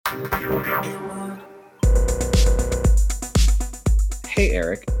Hey,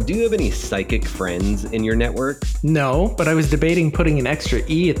 Eric, do you have any psychic friends in your network? No, but I was debating putting an extra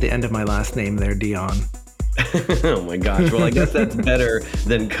E at the end of my last name there, Dion. Oh my gosh. Well, I guess that's better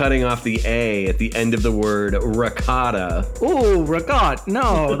than cutting off the A at the end of the word ricotta. Ooh, ricotta.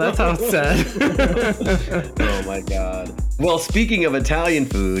 No, that's how it's said. Oh my God. Well, speaking of Italian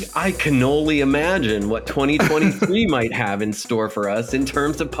food, I can only imagine what 2023 might have in store for us in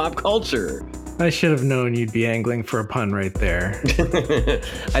terms of pop culture. I should have known you'd be angling for a pun right there.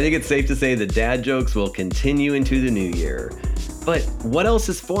 I think it's safe to say that dad jokes will continue into the new year. But what else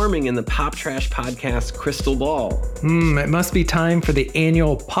is forming in the Pop Trash Podcast crystal ball? It must be time for the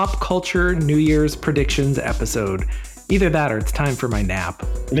annual Pop Culture New Year's Predictions episode. Either that or it's time for my nap.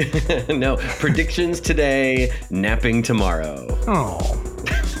 No, predictions today, napping tomorrow. Oh.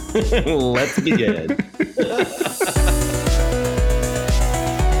 Let's begin.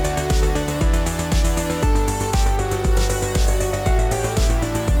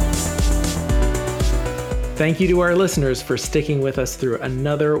 Thank you to our listeners for sticking with us through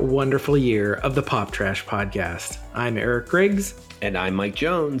another wonderful year of the Pop Trash Podcast. I'm Eric Griggs. And I'm Mike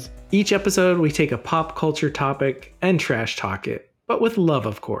Jones. Each episode, we take a pop culture topic and trash talk it, but with love,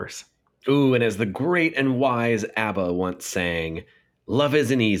 of course. Ooh, and as the great and wise ABBA once sang, love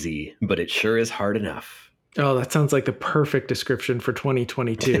isn't easy, but it sure is hard enough. Oh, that sounds like the perfect description for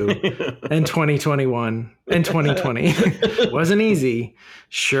 2022 and 2021 and 2020. Wasn't easy.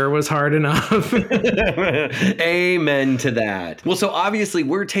 Sure was hard enough. Amen to that. Well, so obviously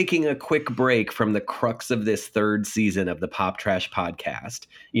we're taking a quick break from the crux of this third season of the Pop Trash Podcast,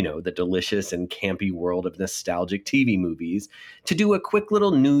 you know, the delicious and campy world of nostalgic TV movies, to do a quick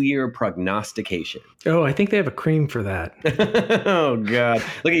little New Year prognostication. Oh, I think they have a cream for that. Oh, God.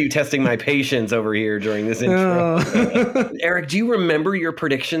 Look at you testing my patience over here during this intro. Oh. Eric, do you remember your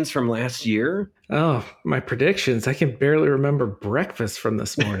predictions from last year? Oh, my predictions. I can barely remember breakfast from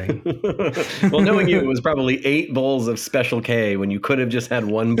this morning. Well, knowing you, it was probably 8 bowls of Special K when you could have just had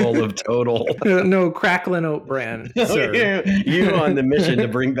 1 bowl of Total. No, Cracklin' Oat Bran, sir. You on the mission to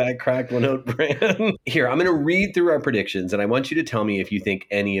bring back Cracklin' Oat Bran. Here, I'm going to read through our predictions, and I want you to tell me if you think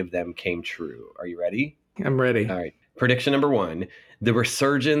any of them came true. Are you ready? I'm ready. All right. Prediction number 1, the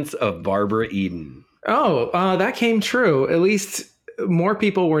resurgence of Barbara Eden. Oh, that came true. At least more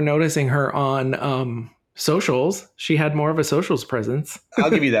people were noticing her on socials. She had more of a socials presence. I'll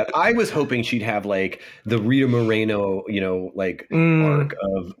give you that. I was hoping she'd have like the Rita Moreno, arc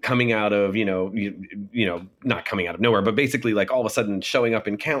of coming out of, not coming out of nowhere, but basically like all of a sudden showing up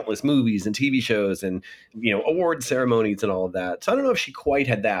in countless movies and TV shows and, award ceremonies and all of that. So I don't know if she quite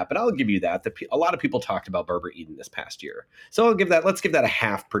had that, but I'll give you that. A lot of people talked about Barbara Eden this past year. So let's give that a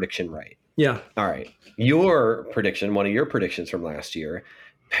half prediction right. Yeah. All right. Your prediction, one of your predictions from last year,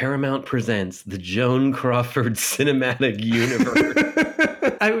 Paramount presents the Joan Crawford Cinematic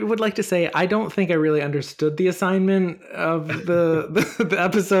Universe. I would like to say I don't think I really understood the assignment of the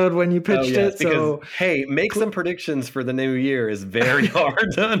episode when you pitched it. Because, hey, make some predictions for the new year is very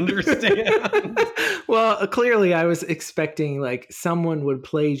hard to understand. Well, clearly I was expecting like someone would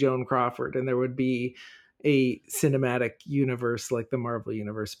play Joan Crawford and there would be a cinematic universe like the Marvel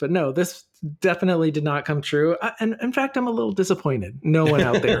universe. But no, this definitely did not come true. And in fact, I'm a little disappointed. No one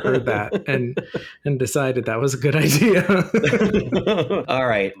out there heard that and decided that was a good idea. All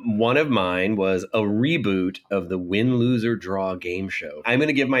right. One of mine was a reboot of the Win, Lose, or Draw game show. I'm going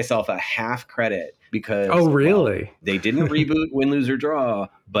to give myself a half credit because... Oh, really? They didn't reboot Win, Lose, or Draw,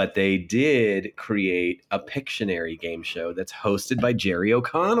 but they did create a Pictionary game show that's hosted by Jerry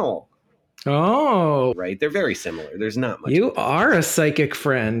O'Connell. Oh, right. They're very similar. There's not much. You are a psychic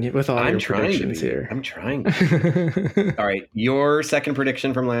friend with all your predictions here. I'm trying. All right. Your second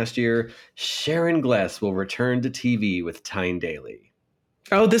prediction from last year, Sharon Gless will return to TV with Tyne Daly.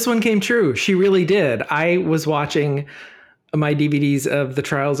 Oh, this one came true. She really did. I was watching my DVDs of The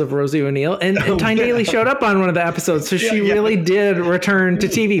Trials of Rosie O'Neill, and Tyne Daly showed up on one of the episodes, so she really did return to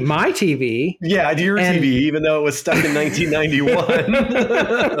TV. My TV. Yeah, your TV, even though it was stuck in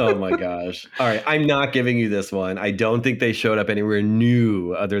 1991. Oh my gosh. All right, I'm not giving you this one. I don't think they showed up anywhere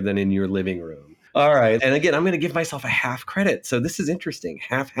new other than in your living room. All right, and again, I'm going to give myself a half credit. So this is interesting.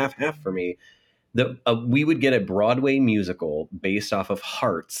 Half for me. We would get a Broadway musical based off of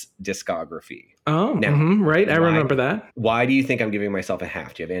Heart's discography. Oh, now, right. I remember that. Why do you think I'm giving myself a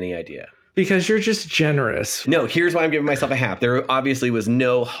half? Do you have any idea? Because you're just generous. No, here's why I'm giving myself a half. There obviously was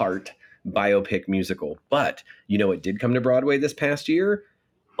no Heart biopic musical, but you know what did come to Broadway this past year?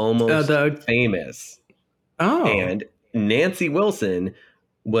 Almost Famous. Oh. And Nancy Wilson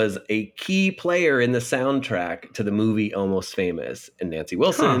was a key player in the soundtrack to the movie Almost Famous. And Nancy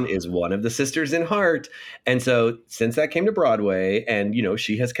Wilson is one of the sisters in Heart. And so since that came to Broadway and,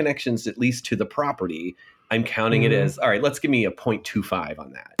 she has connections at least to the property, I'm counting it as, all right, let's give me a 0.25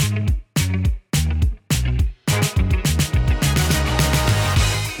 on that.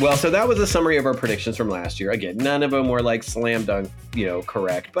 Well, so that was a summary of our predictions from last year. Again, none of them were like slam dunk,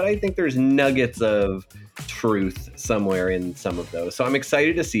 correct. But I think there's nuggets of truth somewhere in some of those. So I'm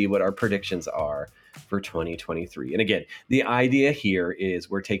excited to see what our predictions are for 2023. And again, the idea here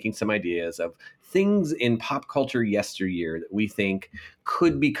is we're taking some ideas of things in pop culture yesteryear that we think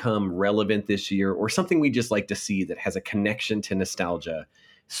could become relevant this year, or something we just like to see that has a connection to nostalgia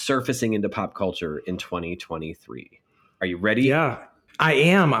surfacing into pop culture in 2023. Are you ready? Yeah. I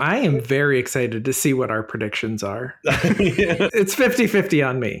am very excited to see what our predictions are. It's 50-50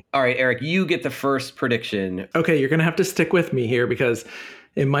 on me. All right, Eric, you get the first prediction. Okay, you're going to have to stick with me here because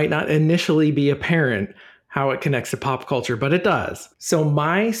it might not initially be apparent how it connects to pop culture, but it does. So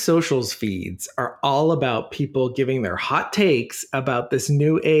my socials feeds are all about people giving their hot takes about this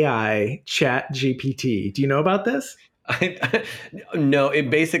new AI, Chat GPT. Do you know about this? No, it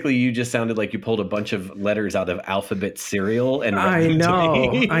basically, you just sounded like you pulled a bunch of letters out of alphabet cereal. And I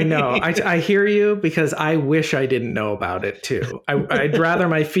know. I hear you, because I wish I didn't know about it too. I'd rather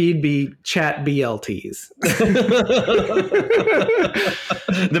my feed be chat BLTs.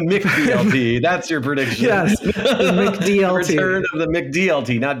 The McDLT, that's your prediction. Yes, the McDLT. Return of the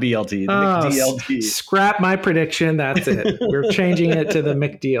McDLT, not BLT. The McDLT. Scrap my prediction. That's it. We're changing it to the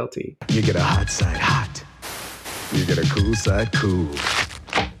McDLT. You get a hot side hot. You get a cool side cool.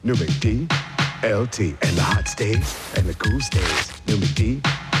 New McDLT. And the hot stays and the cool stays. New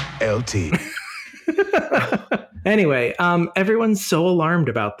McDLT. Anyway, everyone's so alarmed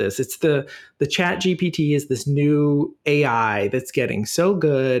about this. It's the Chat GPT is this new AI that's getting so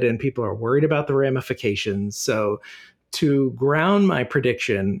good, and people are worried about the ramifications. So to ground my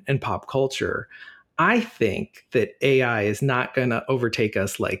prediction in pop culture, I think that AI is not going to overtake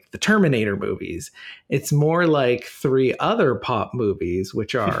us like the Terminator movies. It's more like three other pop movies,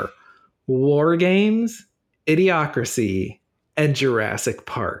 which are War Games, Idiocracy, and Jurassic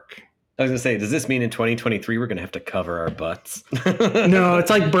Park. I was going to say, does this mean in 2023 we're going to have to cover our butts? No, it's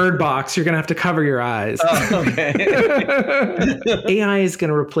like Bird Box. You're going to have to cover your eyes. Oh, okay. AI is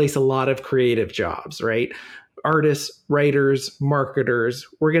going to replace a lot of creative jobs, right? Artists, writers, marketers.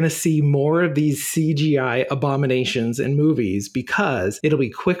 We're going to see more of these CGI abominations in movies because it'll be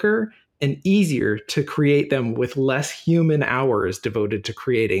quicker and easier to create them with less human hours devoted to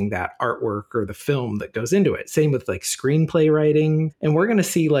creating that artwork or the film that goes into it. Same with like screenplay writing. And we're going to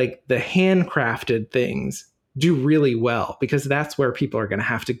see like the handcrafted things do really well, because that's where people are going to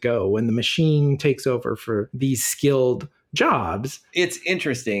have to go when the machine takes over for these skilled jobs. It's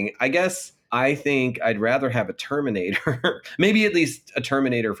interesting. I guess I think I'd rather have a Terminator, maybe at least a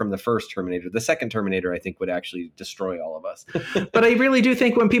Terminator from the first Terminator. The second Terminator, I think, would actually destroy all of us. But I really do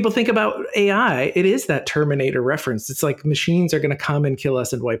think when people think about AI, it is that Terminator reference. It's like machines are going to come and kill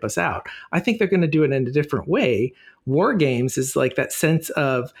us and wipe us out. I think they're going to do it in a different way. War Games is like that sense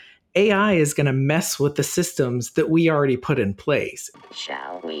of AI is going to mess with the systems that we already put in place.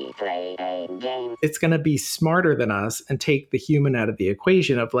 Shall we play a game? It's going to be smarter than us and take the human out of the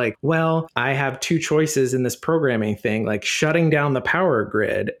equation of like, well, I have two choices in this programming thing, like shutting down the power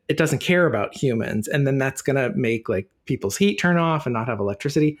grid. It doesn't care about humans. And then that's going to make like people's heat turn off and not have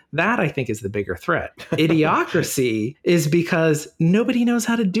electricity. That I think is the bigger threat. Idiocracy is because nobody knows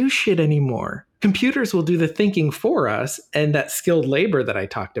how to do shit anymore. Computers will do the thinking for us and that skilled labor that I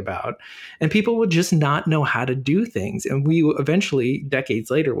talked about. And people will just not know how to do things. And we eventually, decades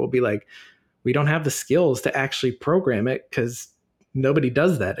later, will be like, we don't have the skills to actually program it because nobody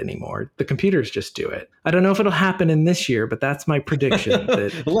does that anymore. The computers just do it. I don't know if it'll happen in this year, but that's my prediction.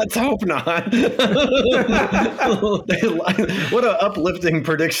 Let's hope not. What an uplifting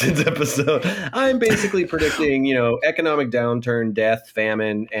predictions episode. I'm basically predicting, economic downturn, death,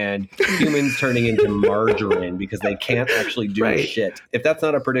 famine, and humans turning into margarine because they can't actually do shit. If that's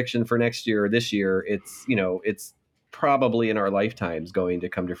not a prediction for next year or this year, it's probably in our lifetimes going to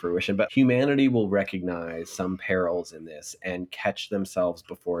come to fruition, but humanity will recognize some perils in this and catch themselves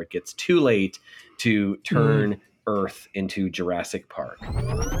before it gets too late to turn Earth into Jurassic Park.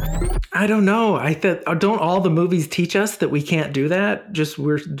 I don't know. Don't all the movies teach us that we can't do that?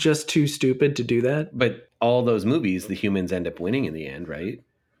 We're just too stupid to do that. But all those movies, the humans end up winning in the end, right?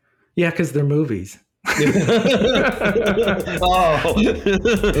 Yeah, because they're movies. Oh.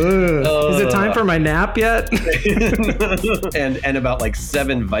 Is it time for my nap yet? and about like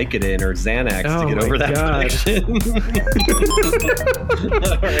 7 Vicodin or Xanax to get over that prediction.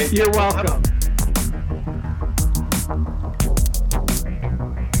 All right. You're welcome.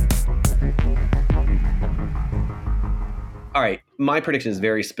 All right, my prediction is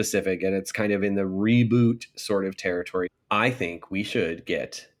very specific, and it's kind of in the reboot sort of territory. I think we should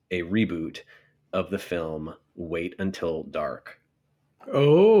get a reboot of the film Wait Until Dark.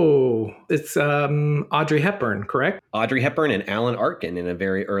 Oh, it's Audrey Hepburn, correct? Audrey Hepburn and Alan Arkin in a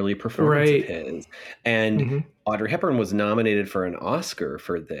very early performance of his. And Audrey Hepburn was nominated for an Oscar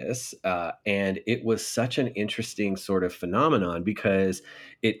for this. And it was such an interesting sort of phenomenon because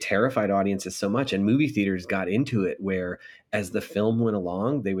it terrified audiences so much. And movie theaters got into it where as the film went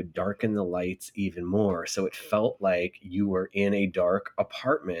along, they would darken the lights even more. So it felt like you were in a dark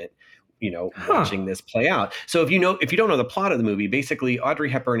apartment, watching this play out. So if you don't know the plot of the movie, basically Audrey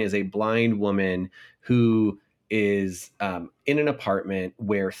Hepburn is a blind woman who is in an apartment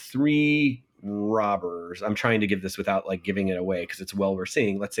where 3 robbers, I'm trying to give this without like giving it away because it's well worth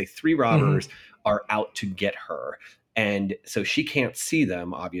seeing. Let's say 3 robbers are out to get her. And so she can't see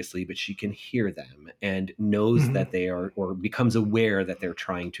them, obviously, but she can hear them and knows that they are, or becomes aware that they're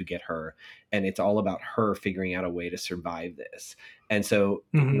trying to get her. And it's all about her figuring out a way to survive this. And so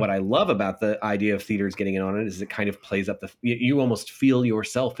what I love about the idea of theaters getting in on it is it kind of plays up you almost feel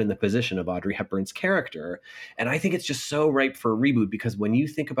yourself in the position of Audrey Hepburn's character. And I think it's just so ripe for a reboot because when you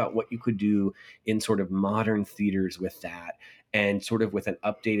think about what you could do in sort of modern theaters with that, and sort of with an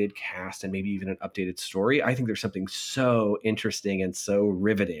updated cast and maybe even an updated story, I think there's something so interesting and so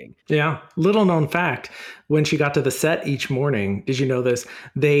riveting. Yeah. Little known fact, when she got to the set each morning, did you know this?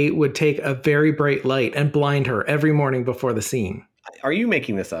 They would take a very bright light and blind her every morning before the scene. Are you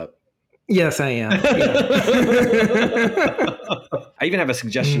making this up? Yes, I am. Yeah. I even have a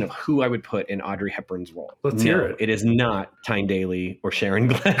suggestion of who I would put in Audrey Hepburn's role. Let's hear it. It is not Tyne Daly or Sharon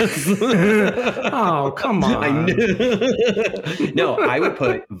Glass. Oh, come on. No, I would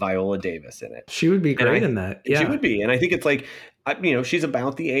put Viola Davis in it. She would be great in that. Yeah. She would be. And I think it's like, she's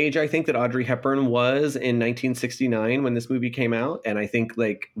about the age I think that Audrey Hepburn was in 1969 when this movie came out. And I think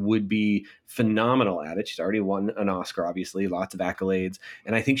like would be phenomenal at it. She's already won an Oscar, obviously, lots of accolades.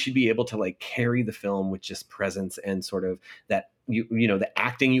 And I think she'd be able to like carry the film with just presence and sort of that, the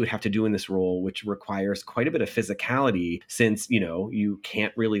acting you would have to do in this role, which requires quite a bit of physicality since, you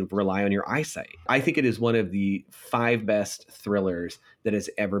can't really rely on your eyesight. I think it is one of the 5 best thrillers that has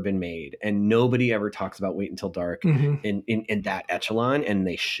ever been made. And nobody ever talks about Wait Until Dark in that echelon, and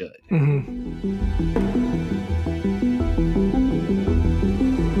they should.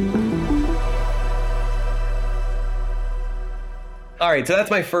 All right, so that's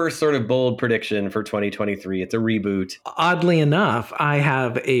my first sort of bold prediction for 2023. It's a reboot. Oddly enough, I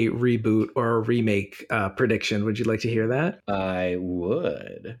have a reboot or a remake prediction. Would you like to hear that? I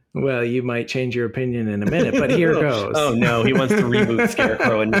would. Well, you might change your opinion in a minute, but here goes. Oh, no, he wants to reboot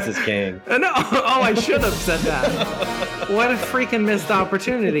Scarecrow and Mrs. King. No, I should have said that. What a freaking missed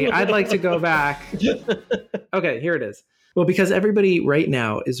opportunity. I'd like to go back. Okay, here it is. Well, because everybody right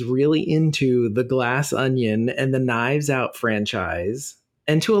now is really into the Glass Onion and the Knives Out franchise,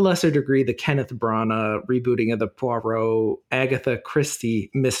 and to a lesser degree, the Kenneth Branagh rebooting of the Poirot Agatha Christie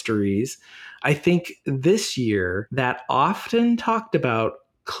mysteries, I think this year that often talked about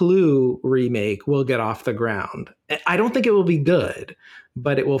Clue remake will get off the ground. I don't think it will be good,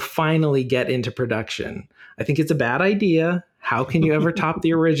 but it will finally get into production. I think it's a bad idea. How can you ever top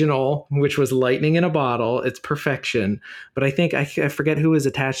the original, which was lightning in a bottle? It's perfection. But I think, I forget who was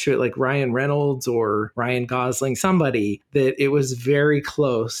attached to it, like Ryan Reynolds or Ryan Gosling, somebody, that it was very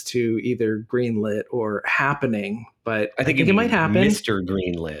close to either greenlit or happening. But I think it might happen. Mr.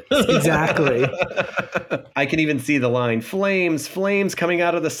 Greenlit. Exactly. I can even see the line, flames coming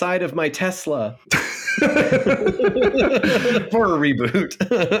out of the side of my Tesla. For a reboot.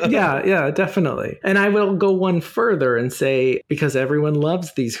 Yeah, definitely. And I will go one further and say, because everyone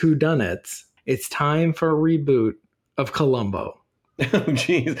loves these whodunits, it's time for a reboot of Columbo. Oh,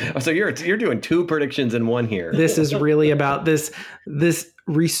 geez. So you're doing 2 predictions in one here. This is really about this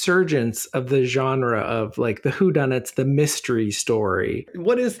resurgence of the genre of like the whodunits, the mystery story.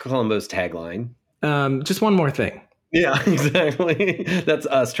 What is Columbo's tagline? Just one more thing. Yeah, exactly. That's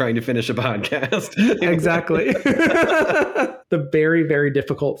us trying to finish a podcast. Exactly. The very, very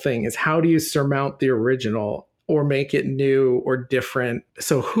difficult thing is how do you surmount the original or make it new or different?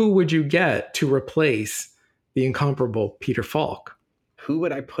 So who would you get to replace the incomparable Peter Falk? Who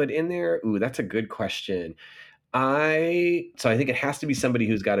would I put in there? Ooh, that's a good question. So I think it has to be somebody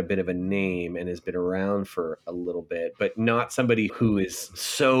who's got a bit of a name and has been around for a little bit, but not somebody who is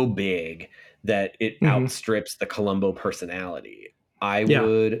so big that it outstrips the Columbo personality. I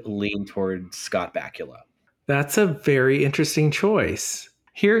would lean toward Scott Bakula. That's a very interesting choice.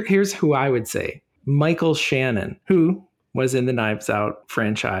 Here's who I would say. Michael Shannon, who was in the Knives Out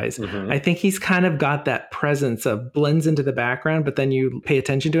franchise. I think he's kind of got that presence of blends into the background, but then you pay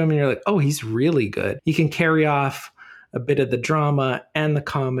attention to him and you're like, oh, he's really good. He can carry off a bit of the drama and the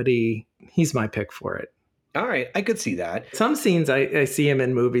comedy. He's my pick for it. All right, I could see that. Some scenes I see him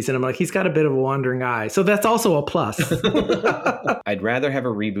in movies and I'm like, he's got a bit of a wandering eye. So that's also a plus. I'd rather have a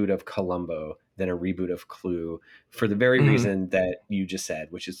reboot of Columbo than a reboot of Clue for the very reason that you just said,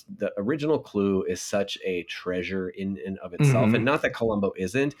 which is the original Clue is such a treasure in and of itself. And not that Columbo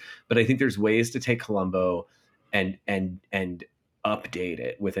isn't, but I think there's ways to take Columbo and update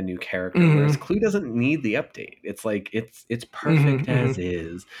it with a new character, whereas Clue doesn't need the update. It's like it's perfect as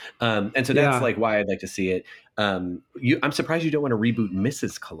is, and so that's like why I'd like to see it. I'm surprised you don't want to reboot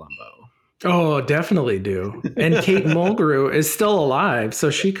Mrs. Columbo. Oh, definitely do. And Kate Mulgrew is still alive, so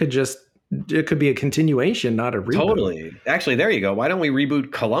she could it could be a continuation, not a reboot. Totally. Actually, there you go. Why don't we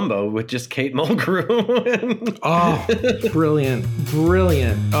reboot Columbo with just Kate Mulgrew? Oh, brilliant.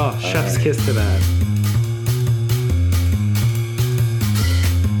 Oh, chef's kiss to that.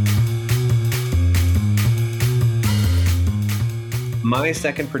 My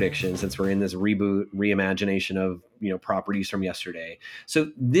second prediction, since we're in this reboot reimagination of properties from yesterday.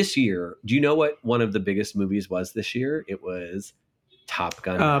 So this year, do you know what one of the biggest movies was this year? It was Top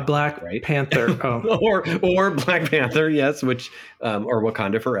Gun, Black Panther, or Black Panther, yes, which or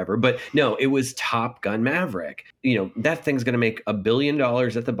Wakanda Forever. But no, it was Top Gun Maverick. That thing's going to make $1 billion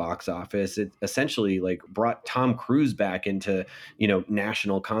at the box office. It essentially like brought Tom Cruise back into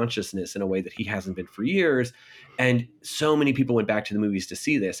national consciousness in a way that he hasn't been for years. And so many people went back to the movies to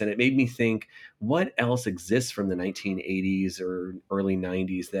see this, and it made me think, what else exists from the 1980s or early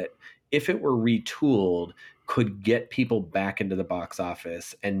 90s that, if it were retooled, could get people back into the box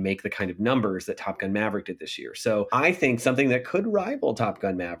office and make the kind of numbers that Top Gun Maverick did this year. So I think something that could rival Top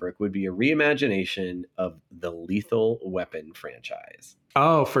Gun Maverick would be a reimagination of the Lethal Weapon franchise.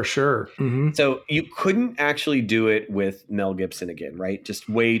 Oh, for sure. So you couldn't actually do it with Mel Gibson again, right? Just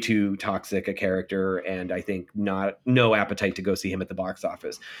way too toxic a character, and I think no appetite to go see him at the box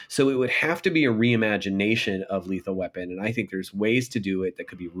office. So it would have to be a reimagination of Lethal Weapon, and I think there's ways to do it that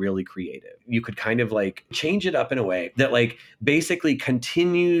could be really creative. You could kind of like change it up in a way that like basically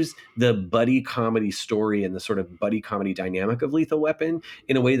continues the buddy comedy story and the sort of buddy comedy dynamic of Lethal Weapon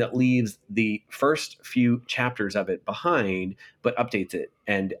in a way that leaves the first few chapters of it behind, but updates it.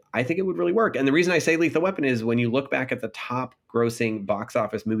 And I think it would really work. And the reason I say Lethal Weapon is when you look back at the top grossing box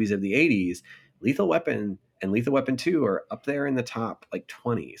office movies of the 80s, Lethal Weapon and Lethal Weapon 2 are up there in the top like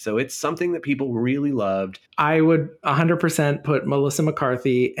 20. So it's something that people really loved. I would 100% put Melissa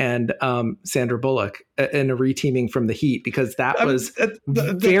McCarthy and Sandra Bullock in a reteaming from The Heat, because that was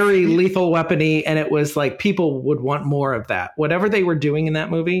very Lethal Weapon-y, and it was like people would want more of that. Whatever they were doing in that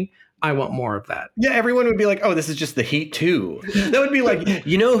movie, I want more of that. Yeah, everyone would be like, oh, this is just The Heat 2. That would be like,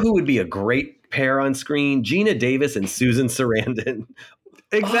 who would be a great pair on screen? Gina Davis and Susan Sarandon.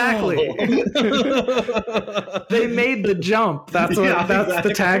 Exactly. Oh. They made the jump. That's exactly.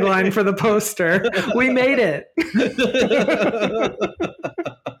 The tagline for the poster. We made it.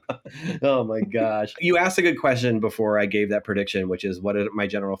 Oh my gosh. You asked a good question before I gave that prediction, which is what are my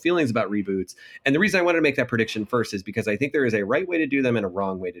general feelings about reboots? And the reason I wanted to make that prediction first is because I think there is a right way to do them and a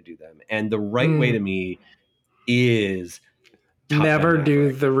wrong way to do them. And the right way to me is never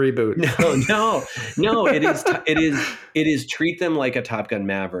do the reboot. No. It is treat them like a Top Gun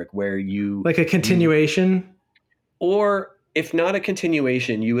Maverick, where you like a continuation, or if not a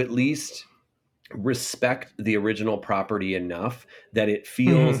continuation, you at least respect the original property enough that it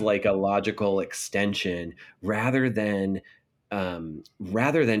feels like a logical extension rather than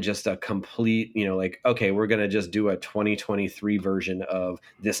just a complete, like, okay, we're going to just do a 2023 version of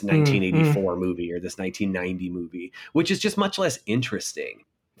this 1984 movie or this 1990 movie, which is just much less interesting.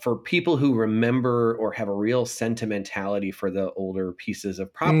 For people who remember or have a real sentimentality for the older pieces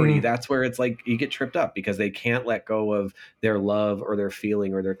of property, that's where it's like you get tripped up because they can't let go of their love or their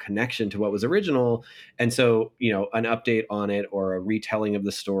feeling or their connection to what was original. And so, an update on it or a retelling of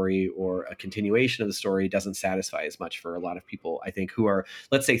the story or a continuation of the story doesn't satisfy as much for a lot of people, I think, who are,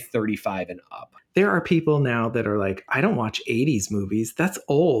 let's say, 35 and up. There are people now that are like, I don't watch 80s movies. That's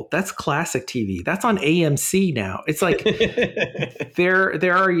old. That's classic TV. That's on AMC now. It's like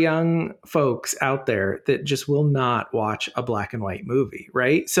there are young folks out there that just will not watch a black and white movie,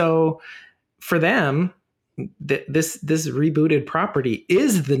 right? So for them, this rebooted property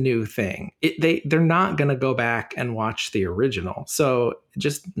is the new thing. They're not going to go back and watch the original. So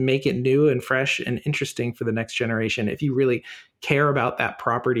just make it new and fresh and interesting for the next generation. If you really care about that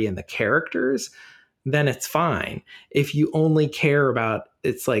property and the characters, then it's fine. If you only care about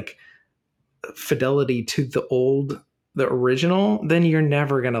its like fidelity to the original, then you're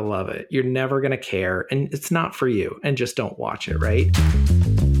never going to love it. You're never going to care, and it's not for you, and just don't watch it, right?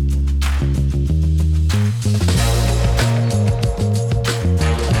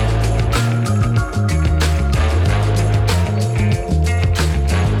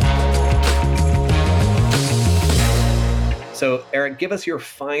 So, Eric, give us your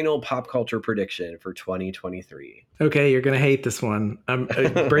final pop culture prediction for 2023. Okay, you're going to hate this one.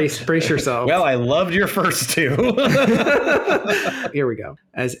 Brace yourself. Well, I loved your first two. Here we go.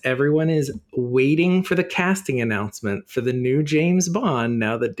 As everyone is waiting for the casting announcement for the new James Bond,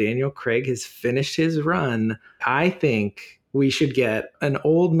 now that Daniel Craig has finished his run, I think we should get an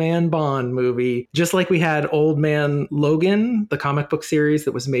Old Man Bond movie, just like we had Old Man Logan, the comic book series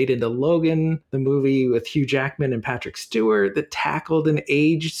that was made into Logan, the movie with Hugh Jackman and Patrick Stewart that tackled an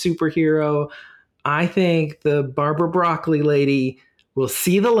aged superhero. I think the Barbara Broccoli lady will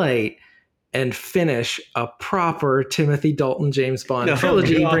see the light and finish a proper Timothy Dalton James Bond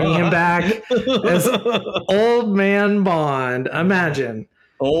trilogy, bringing him back as Old Man Bond. Imagine.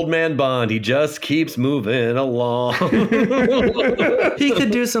 Old Man Bond, he just keeps moving along. He could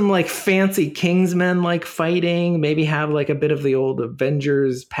do some like fancy Kingsmen like fighting, maybe have like a bit of the old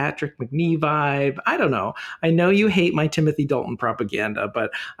Avengers Patrick McNee vibe. I don't know. I know you hate my Timothy Dalton propaganda, but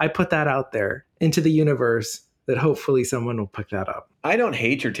I put that out there into the universe that hopefully someone will pick that up. I don't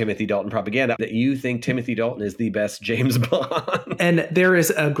hate your Timothy Dalton propaganda, that you think Timothy Dalton is the best James Bond. And there is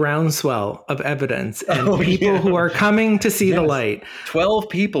a groundswell of evidence and people who are coming to see the light. 12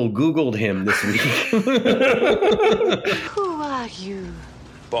 people Googled him this week. Who are you?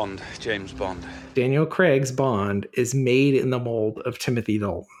 Bond, James Bond. Daniel Craig's Bond is made in the mold of Timothy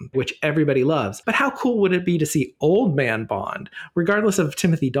Dalton, which everybody loves. But how cool would it be to see Old Man Bond, regardless of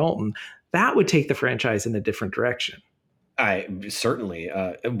Timothy Dalton? That would take the franchise in a different direction. I certainly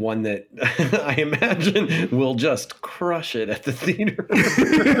one that I imagine will just crush it at the theater.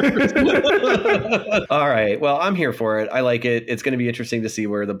 All right. Well, I'm here for it. I like it. It's going to be interesting to see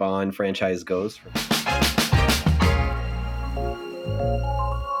where the Bond franchise goes from.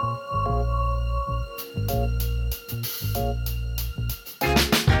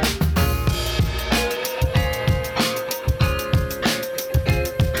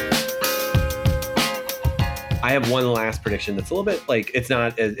 I have one last prediction that's a little bit like, it's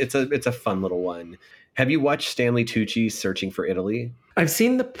a fun little one. Have you watched Stanley Tucci's Searching for Italy? I've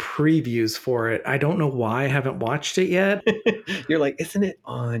seen the previews for it. I don't know why I haven't watched it yet. You're like, isn't it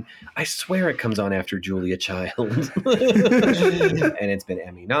on? I swear it comes on after Julia Child. And it's been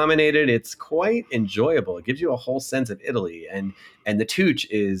Emmy nominated. It's quite enjoyable. It gives you a whole sense of Italy. And the Tooch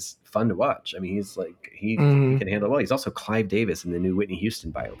is fun to watch. I mean, he's like, he can handle it well. He's also Clive Davis in the new Whitney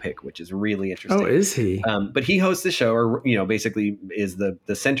Houston biopic, which is really interesting. Oh, is he? But he hosts the show, or, basically is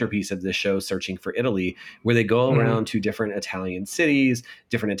the centerpiece of the show, Searching for Italy, where they go around to different Italian cities,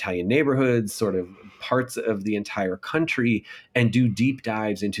 different Italian neighborhoods, sort of parts of the entire country, and do deep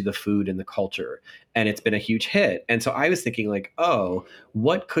dives into the food and the culture. And it's been a huge hit. And so I was thinking like, oh,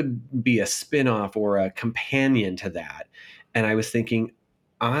 what could be a spinoff or a companion to that? And I was thinking,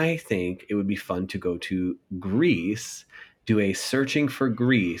 I think it would be fun to go to Greece, do a Searching for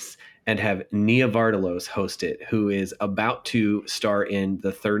Greece, and have Nia Vardalos host it, who is about to star in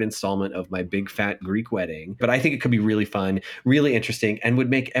the third installment of My Big Fat Greek Wedding. But I think it could be really fun, really interesting, and would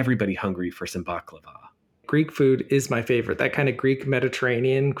make everybody hungry for some baklava. Greek food is my favorite. That kind of Greek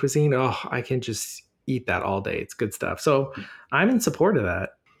Mediterranean cuisine. Oh, I can just eat that all day. It's good stuff. So I'm in support of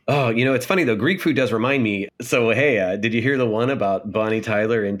that. Oh, it's funny, though. Greek food does remind me. So, hey, did you hear the one about Bonnie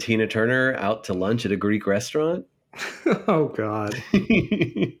Tyler and Tina Turner out to lunch at a Greek restaurant? Oh, God.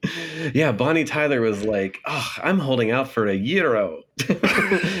 Yeah, Bonnie Tyler was like, oh, I'm holding out for a gyro.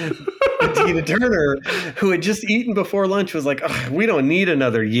 Tina Turner, who had just eaten before lunch, was like, oh, we don't need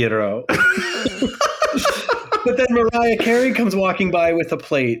another gyro. But then Mariah Carey comes walking by with a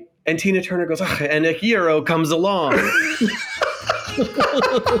plate, and Tina Turner goes, oh, and a gyro comes along.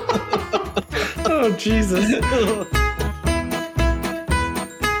 Oh, Jesus.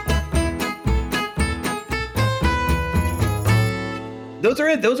 Those are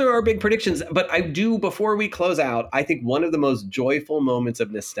it. Those are our big predictions. But I do, before we close out, I think one of the most joyful moments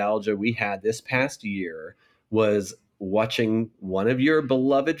of nostalgia we had this past year was watching one of your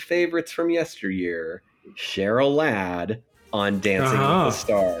beloved favorites from yesteryear, Cheryl Ladd, on Dancing with the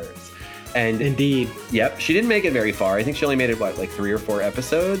Stars. And Indeed. Yep, she didn't make it very far. I think she only made it, like 3 or 4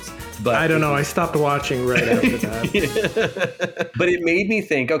 episodes? But I don't know. I stopped watching right after that. But it made me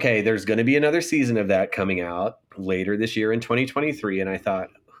think, okay, there's going to be another season of that coming out later this year in 2023. And I thought,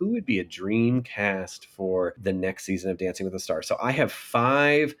 who would be a dream cast for the next season of Dancing with the Stars? So I have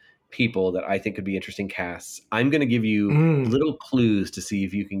 5 people that I think could be interesting casts. I'm going to give you little clues to see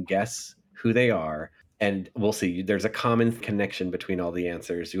if you can guess who they are. And we'll see. There's a common connection between all the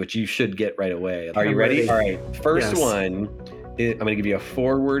answers, which you should get right away. Are you ready? All right. First one, I'm going to give you a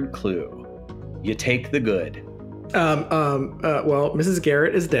 4-word clue. You take the good. Well, Mrs.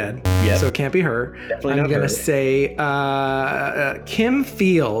 Garrett is dead, so it can't be her. Definitely I'm going to say Kim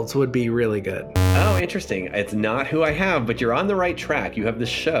Fields would be really good. Oh, interesting. It's not who I have, but you're on the right track. You have the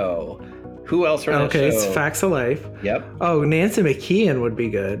show. Who else from that show? Okay, it's Facts of Life. Yep. Oh, Nancy McKeon would be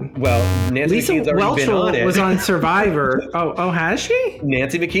good. Well, Nancy Lisa McKeon's already been on it. was on Survivor. Oh, has she?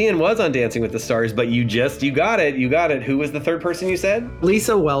 Nancy McKeon was on Dancing with the Stars, but you got it. You got it. Who was the third person you said?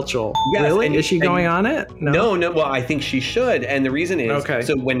 Lisa Whelchel. Yes, really? Is she going on it? No. Well, I think she should. And the reason is, okay.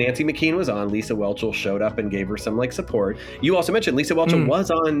 So when Nancy McKeon was on, Lisa Whelchel showed up and gave her some support. You also mentioned Lisa Whelchel was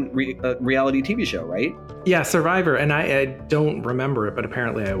on a reality TV show, right? Yeah, Survivor. And I don't remember it, but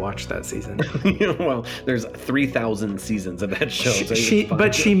apparently I watched that season. Well, there's 3,000 seasons of that show.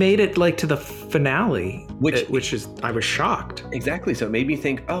 She made it like to the finale, which is, I was shocked. Exactly. So it made me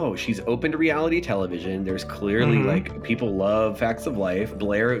think, oh, she's open to reality television. There's clearly like people love Facts of Life.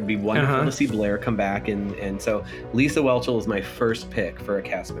 Blair, it would be wonderful to see Blair come back. And so Lisa Whelchel is my first pick for a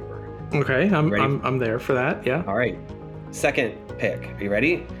cast member. Okay. I'm there for that. Yeah. All right. Second pick. Are you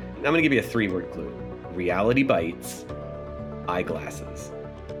ready? I'm going to give you a 3-word clue. Reality Bites, eyeglasses.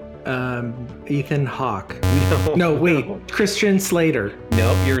 Ethan Hawke. No, wait. Christian Slater.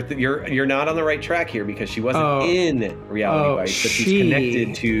 No, you're not on the right track here because she wasn't in Reality Bites, but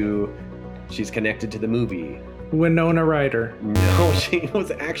she's connected to the movie. Winona Ryder. No, she was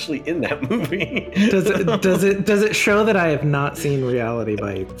actually in that movie. Does it show that I have not seen Reality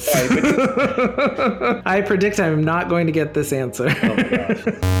Bites? I predict I'm not going to get this answer. Oh my gosh.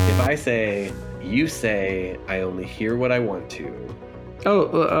 If I say, you say, I only hear what I want to.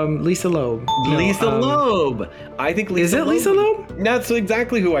 Lisa Loeb. Lisa Loeb. I think Lisa. Is it Lisa Loeb? That's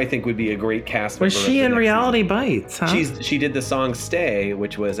exactly who I think would be a great cast member. Was she in Reality Bites? Huh? She did the song "Stay,"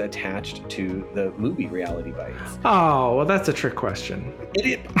 which was attached to the movie Reality Bites. Oh, well, that's a trick question.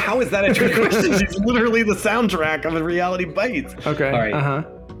 How is that a trick question? She's literally the soundtrack of Reality Bites. Okay. All right. All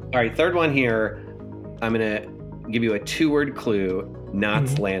right. Third one here. I'm gonna give you a 2-word clue.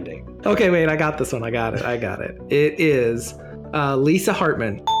 Knots Landing. Okay. Wait. I got this one. I got it. It is. Lisa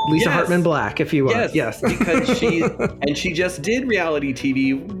Hartman. Hartman Black, if you want. Yes, because she just did reality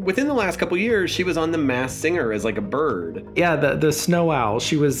TV. Within the last couple years, she was on The Masked Singer as like a bird. Yeah, the snow owl.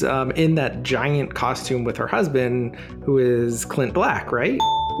 She was in that giant costume with her husband, who is Clint Black, right?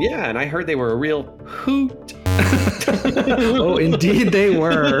 Yeah, and I heard they were a real hoot. Oh, indeed they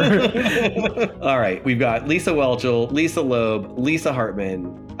were. All right, we've got Lisa Whelchel, Lisa Loeb, Lisa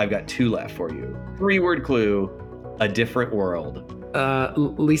Hartman. I've got 2 left for you. 3-word clue. A different world.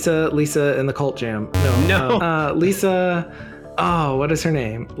 Lisa in the Cult Jam. No. Lisa. Oh, what is her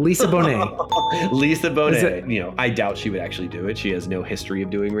name? Lisa Bonet. Lisa Bonet. I doubt she would actually do it. She has no history of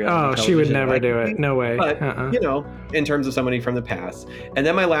doing reality television. She would never do it. No way. But, in terms of somebody from the past. And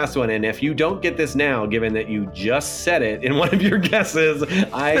then my last one, and if you don't get this now, given that you just said it in one of your guesses,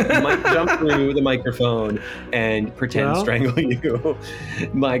 I might jump through the microphone and pretend strangle you.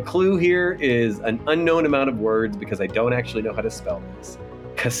 My clue here is an unknown amount of words because I don't actually know how to spell this.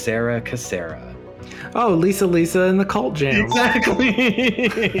 Casera. Oh, Lisa in the Cult Jam. Exactly.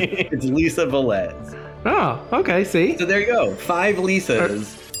 It's Lisa Velez. Oh, okay. See? So there you go. 5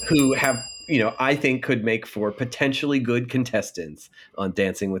 Lisas who have, I think could make for potentially good contestants on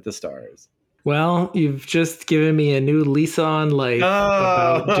Dancing with the Stars. Well, you've just given me a new lease on life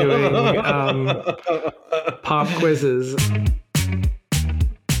about doing pop quizzes.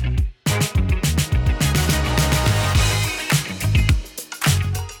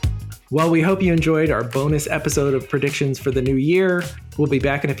 Well, we hope you enjoyed our bonus episode of predictions for the new year. We'll be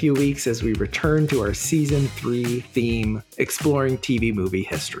back in a few weeks as we return to our season 3 theme, exploring TV movie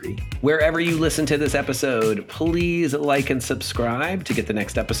history. Wherever you listen to this episode, please like and subscribe to get the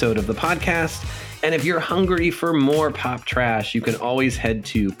next episode of the podcast. And if you're hungry for more pop trash, you can always head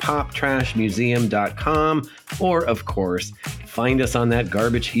to poptrashmuseum.com or, of course, find us on that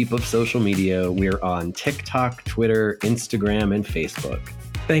garbage heap of social media. We're on TikTok, Twitter, Instagram, and Facebook.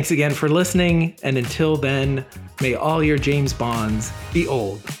 Thanks again for listening, and until then, may all your James Bonds be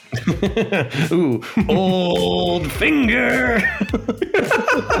old. Ooh, old finger!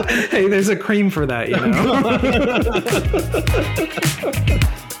 Hey, there's a cream for that, you know.